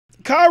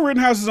Kyle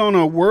Rittenhouse is on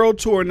a world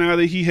tour now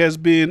that he has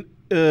been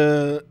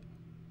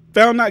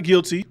found not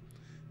guilty.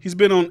 He's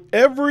been on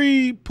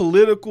every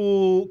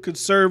political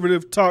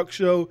conservative talk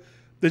show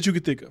that you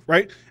could think of,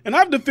 right? And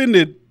I've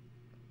defended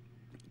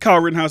Kyle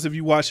Rittenhouse, if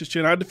you watch his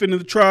channel. I defended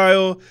the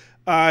trial.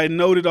 I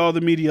noted all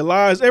the media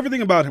lies,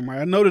 everything about him,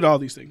 right? I noted all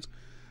these things.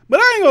 But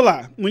I ain't gonna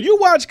lie. When you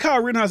watch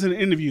Kyle Rittenhouse in an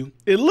interview,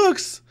 it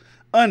looks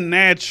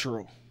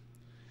unnatural.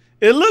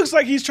 It looks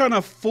like he's trying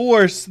to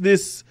force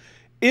this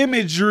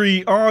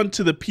imagery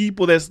onto the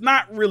people that's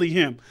not really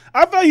him.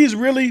 I feel like he's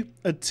really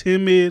a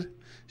timid,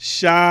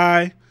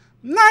 shy,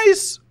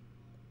 nice,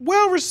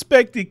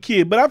 well-respected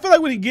kid. But I feel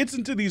like when he gets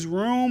into these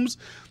rooms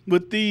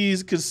with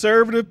these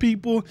conservative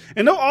people,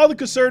 and though all the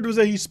conservatives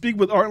that he speak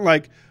with aren't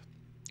like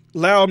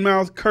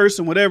loudmouth, curse,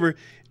 and whatever,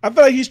 I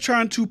feel like he's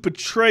trying to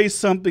portray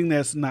something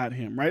that's not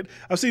him, right?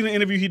 I've seen an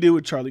interview he did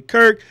with Charlie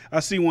Kirk.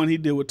 I've seen one he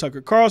did with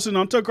Tucker Carlson.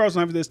 On Tucker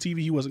Carlson, after this TV,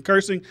 he wasn't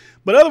cursing.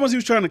 But other ones he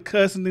was trying to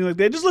cuss and things like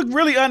that. It just looked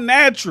really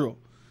unnatural.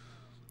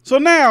 So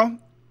now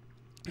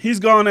he's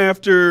gone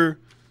after,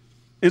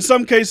 in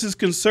some cases,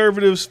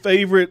 conservatives'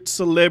 favorite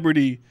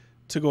celebrity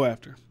to go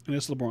after, and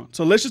it's LeBron.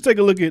 So let's just take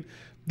a look at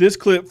this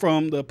clip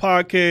from the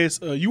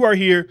podcast You Are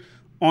Here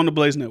on the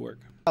Blaze Network.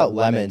 Oh,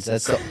 lemons.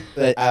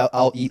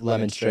 I'll eat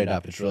lemons straight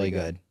up. It's really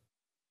good.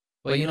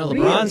 Well, you know,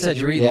 LeBron said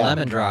you're eating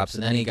lemon drops,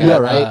 and then he got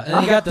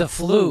he got the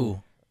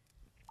flu.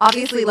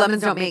 Obviously,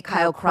 lemons don't make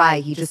Kyle cry.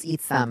 He just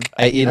eats them.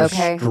 I eat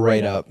them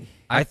straight up.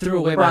 I threw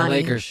away my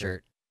Lakers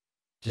shirt.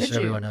 Just so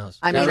everyone knows.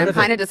 I mean, I'm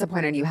kind of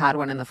disappointed you had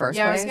one in the first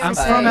place. I'm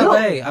from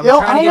LA. I'm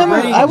trying to get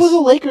ratings. I was a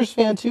Lakers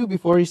fan, too,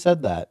 before he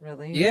said that.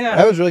 Really? Yeah.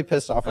 I was really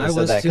pissed off when he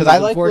said that, because I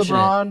like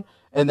LeBron.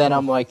 And then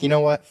I'm like, you know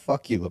what?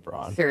 Fuck you,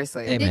 LeBron.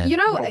 Seriously. Hey, you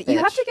know, you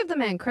have to give the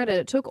man credit.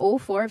 It took all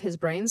 4 of his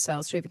brain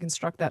cells to even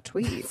construct that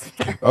tweet.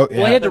 Oh, yeah.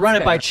 Well, he had to run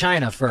it by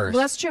China first.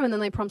 Well, that's true, and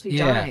then they promptly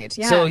died.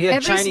 Yeah. So he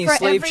had Chinese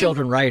slave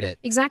children write it.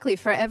 Exactly.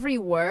 For every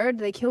word,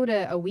 they killed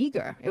a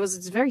Uyghur.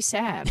 It's very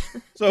sad.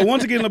 So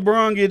once again,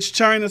 LeBron gets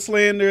China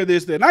slander,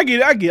 this, that. And I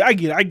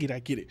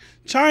get it.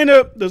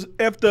 China does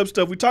effed up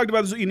stuff. We talked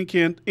about this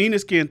with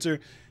Enos Cancer.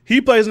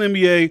 He plays in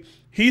the NBA.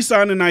 He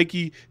signed to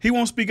Nike. He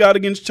won't speak out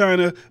against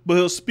China, but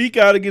he'll speak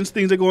out against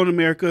things that go on in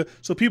America.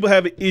 So people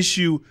have an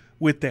issue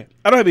with that.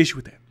 I don't have an issue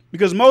with that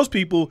because most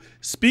people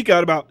speak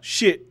out about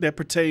shit that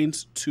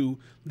pertains to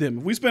them.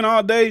 If we spend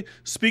all day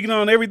speaking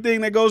on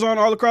everything that goes on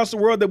all across the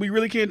world that we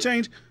really can't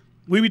change,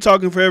 we be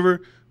talking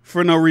forever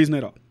for no reason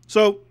at all.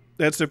 So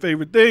that's their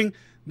favorite thing.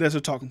 That's their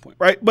talking point,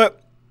 right?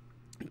 But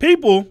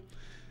people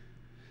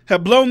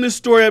have blown this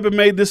story up and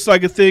made this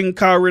like a thing,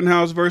 Kyle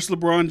Rittenhouse versus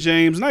LeBron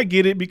James. And I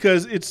get it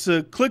because it's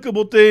a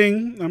clickable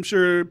thing. I'm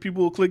sure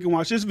people will click and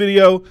watch this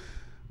video.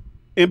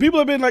 And people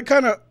have been like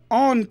kind of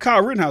on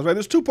Kyle Rittenhouse, right?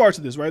 There's 2 parts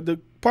of this, right? The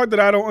part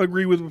that I don't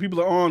agree with what people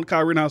are on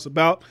Kyle Rittenhouse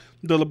about,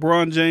 the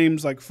LeBron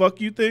James like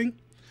fuck you thing.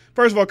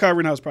 First of all, Kyle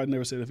Rittenhouse probably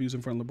never said if he was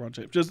in front of LeBron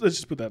James. Let's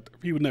just put that there.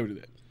 He would never do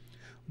that.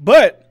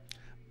 But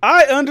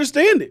I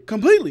understand it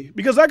completely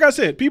because like I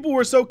said, people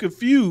were so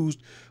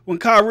confused when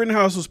Kyle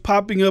Rittenhouse was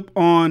popping up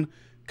on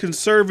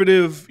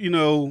conservative,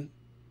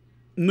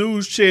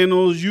 news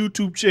channels,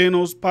 YouTube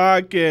channels,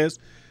 podcasts.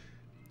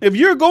 If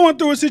you're going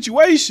through a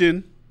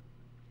situation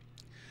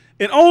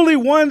and only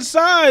one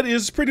side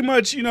is pretty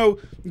much,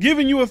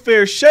 giving you a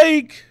fair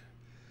shake,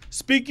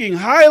 speaking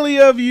highly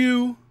of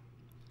you,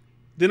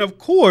 then of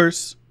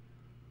course,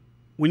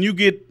 when you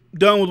get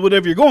done with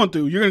whatever you're going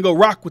through, you're going to go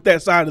rock with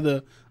that side of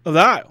the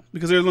aisle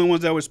because they're the only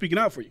ones that were speaking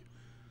out for you.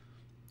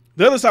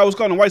 The other side was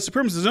calling them white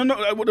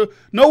supremacists.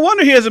 No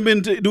wonder he hasn't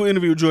been to do an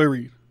interview with Joy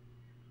Reid.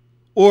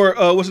 Or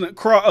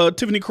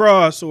Tiffany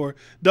Cross or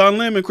Don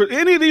Lemon,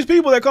 any of these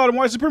people that called him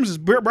white supremacists,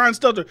 Brian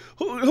Stelter,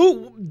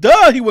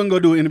 he wouldn't go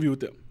do an interview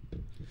with them.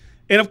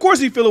 And of course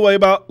he feel away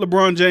about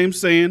LeBron James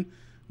saying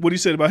what he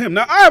said about him.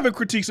 Now I have a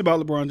critiques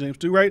about LeBron James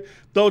too, right?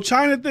 The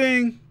China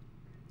thing,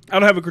 I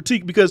don't have a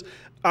critique because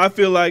I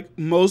feel like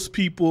most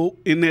people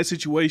in that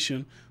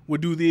situation would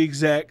do the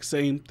exact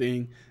same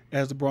thing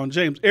as LeBron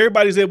James.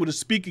 Everybody's able to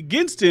speak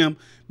against him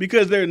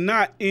because they're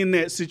not in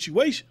that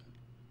situation.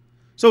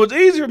 So it's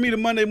easy for me to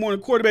Monday morning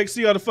quarterback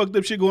see all the fucked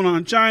up shit going on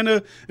in China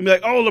and be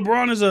like, oh,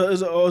 LeBron is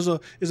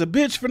a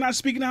bitch for not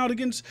speaking out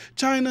against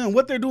China and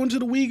what they're doing to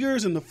the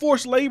Uyghurs and the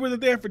forced labor that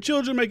they have for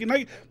children making.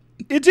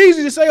 It's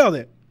easy to say all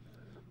that.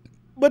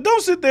 But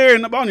don't sit there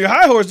and on your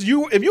high horse. If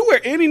you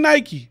wear any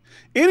Nike,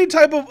 any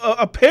type of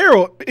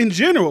apparel in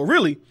general,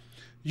 really,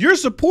 you're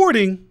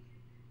supporting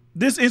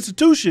this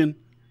institution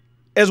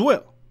as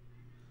well.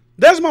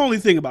 That's my only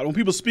thing about it. When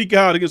people speak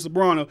out against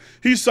LeBron,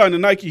 he's signed to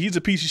Nike, he's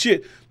a piece of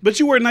shit. But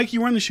you wear Nike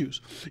running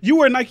shoes. You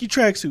wear Nike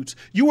tracksuits.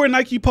 You wear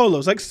Nike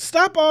polos. Like,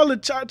 stop all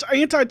the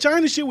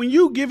anti-China shit when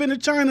you give in to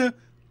China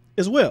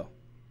as well.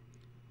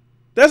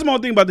 That's my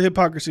only thing about the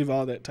hypocrisy of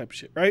all that type of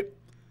shit, right?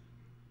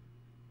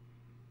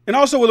 And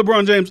also with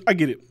LeBron James, I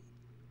get it.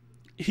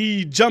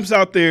 He jumps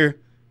out there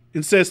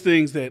and says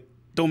things that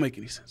don't make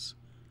any sense.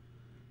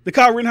 The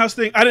Kyle Rittenhouse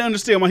thing, I didn't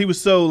understand why he was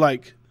so,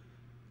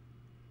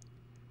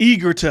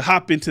 eager to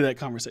hop into that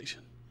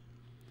conversation,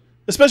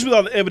 especially with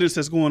all the evidence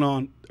that's going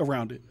on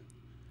around it.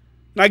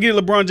 And I get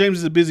it, LeBron James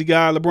is a busy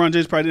guy. LeBron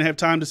James probably didn't have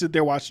time to sit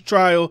there, watch the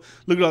trial,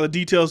 look at all the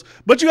details.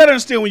 But you got to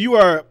understand, when you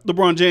are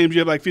LeBron James, you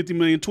have like 50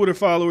 million Twitter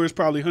followers,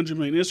 probably 100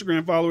 million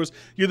Instagram followers.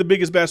 You're the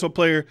biggest basketball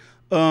player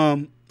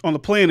on the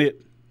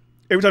planet.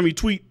 Every time you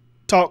tweet,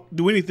 talk,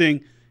 do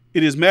anything,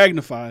 it is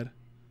magnified.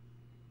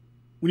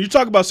 When you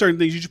talk about certain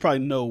things, you should probably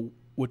know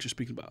what you're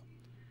speaking about.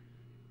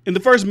 And the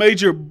first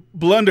major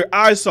blunder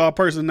I saw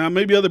personally, now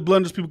maybe other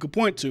blunders people could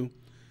point to,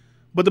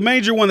 but the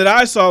major one that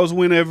I saw was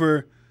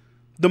whenever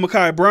the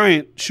Ma'Khia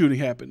Bryant shooting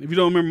happened. If you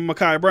don't remember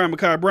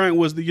Ma'Khia Bryant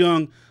was the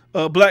young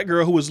black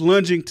girl who was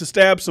lunging to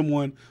stab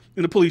someone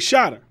and the police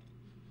shot her.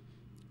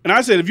 And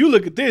I said, if you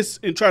look at this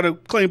and try to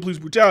claim police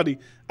brutality,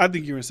 I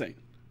think you're insane.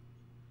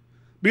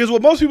 Because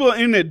what most people on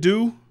the internet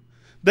do,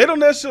 they don't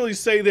necessarily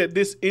say that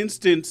this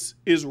instance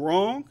is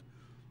wrong,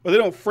 or they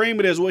don't frame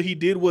it as what he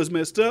did was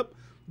messed up.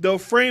 They'll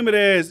frame it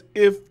as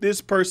if this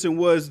person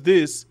was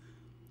this,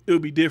 it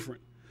would be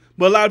different.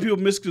 But a lot of people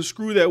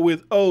misconstrue that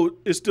with, oh,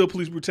 it's still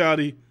police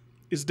brutality.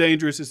 It's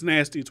dangerous. It's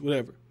nasty. It's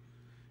whatever.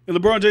 And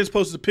LeBron James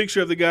posted a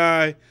picture of the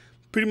guy,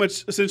 pretty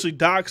much essentially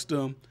doxed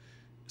him,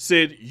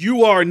 said,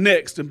 "You are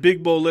next," in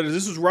big bold letters.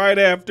 This was right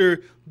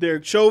after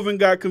Derek Chauvin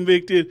got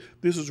convicted.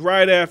 This was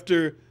right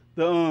after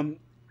the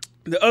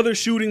other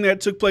shooting that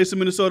took place in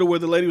Minnesota where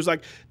the lady was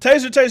like,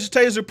 taser, taser,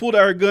 taser, pulled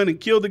out her gun and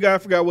killed the guy. I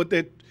forgot what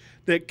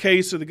that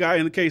case or the guy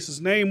in the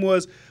case's name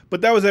was. But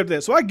that was after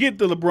that. So I get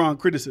the LeBron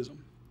criticism.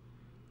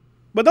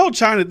 But the whole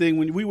China thing,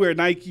 when we wear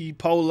Nike,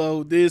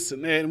 Polo, this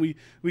and that, and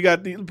we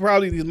got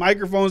probably these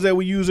microphones that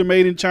we use are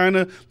made in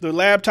China. The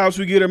laptops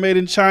we get are made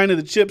in China.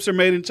 The chips are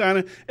made in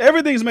China.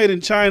 Everything's made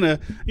in China.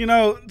 You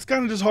know, it's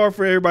kind of just hard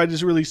for everybody to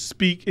just really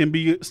speak and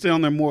stay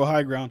on their moral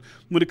high ground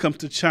when it comes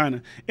to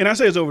China. And I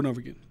say this over and over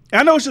again.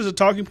 And I know it's just a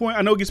talking point.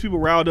 I know it gets people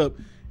riled up.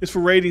 It's for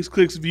ratings,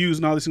 clicks, views,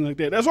 and all these things like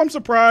that. That's why I'm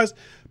surprised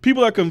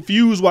people are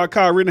confused why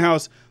Kyle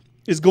Rittenhouse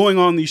is going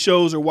on these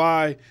shows or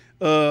why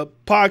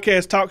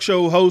podcast talk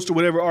show hosts or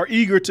whatever are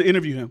eager to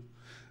interview him.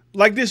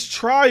 Like, this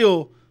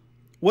trial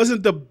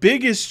wasn't the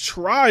biggest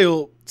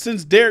trial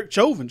since Derek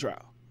Chauvin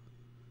trial.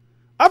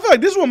 I feel like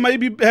this one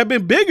maybe have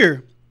been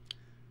bigger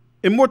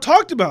and more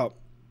talked about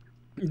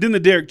than the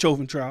Derek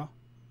Chauvin trial,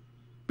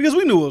 because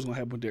we knew what was going to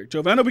happen with Derek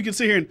Chauvin. I know we can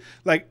sit here and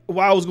like,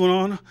 while it was going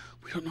on,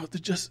 we don't know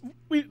if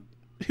we knew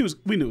it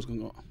was going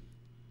to go on,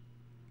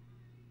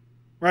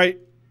 right?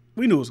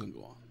 We knew it was going to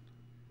go on.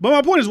 But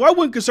my point is, why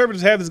wouldn't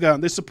conservatives have this guy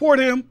on? They support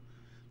him.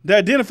 They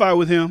identify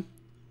with him.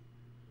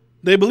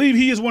 They believe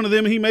he is one of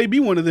them and he may be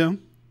one of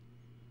them.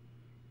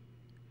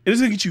 And it's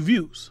going to get you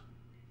views.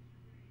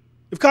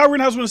 If Kyle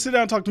Rittenhouse wants to sit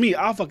down and talk to me,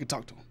 I'll fucking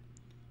talk to him.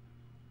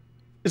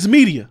 It's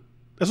media.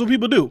 That's what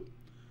people do.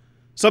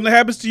 Something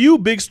happens to you,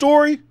 big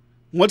story.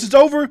 Once it's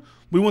over,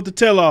 we want the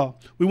tell-all.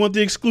 We want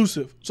the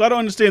exclusive. So I don't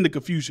understand the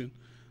confusion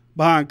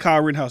behind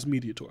Kyle Rittenhouse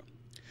media tour.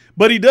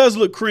 But he does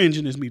look cringe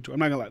in his media tour. I'm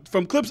not going to lie.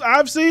 From clips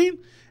I've seen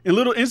and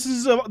little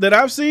instances that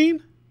I've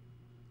seen,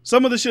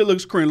 some of the shit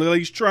looks cringe. Like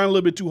he's trying a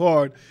little bit too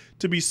hard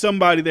to be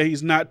somebody that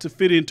he's not, to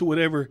fit into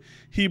whatever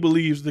he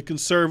believes the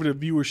conservative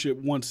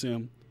viewership wants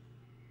him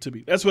to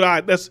be. That's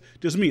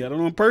just me. I don't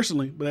know him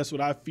personally, but that's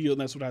what I feel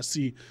and that's what I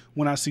see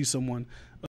when I see someone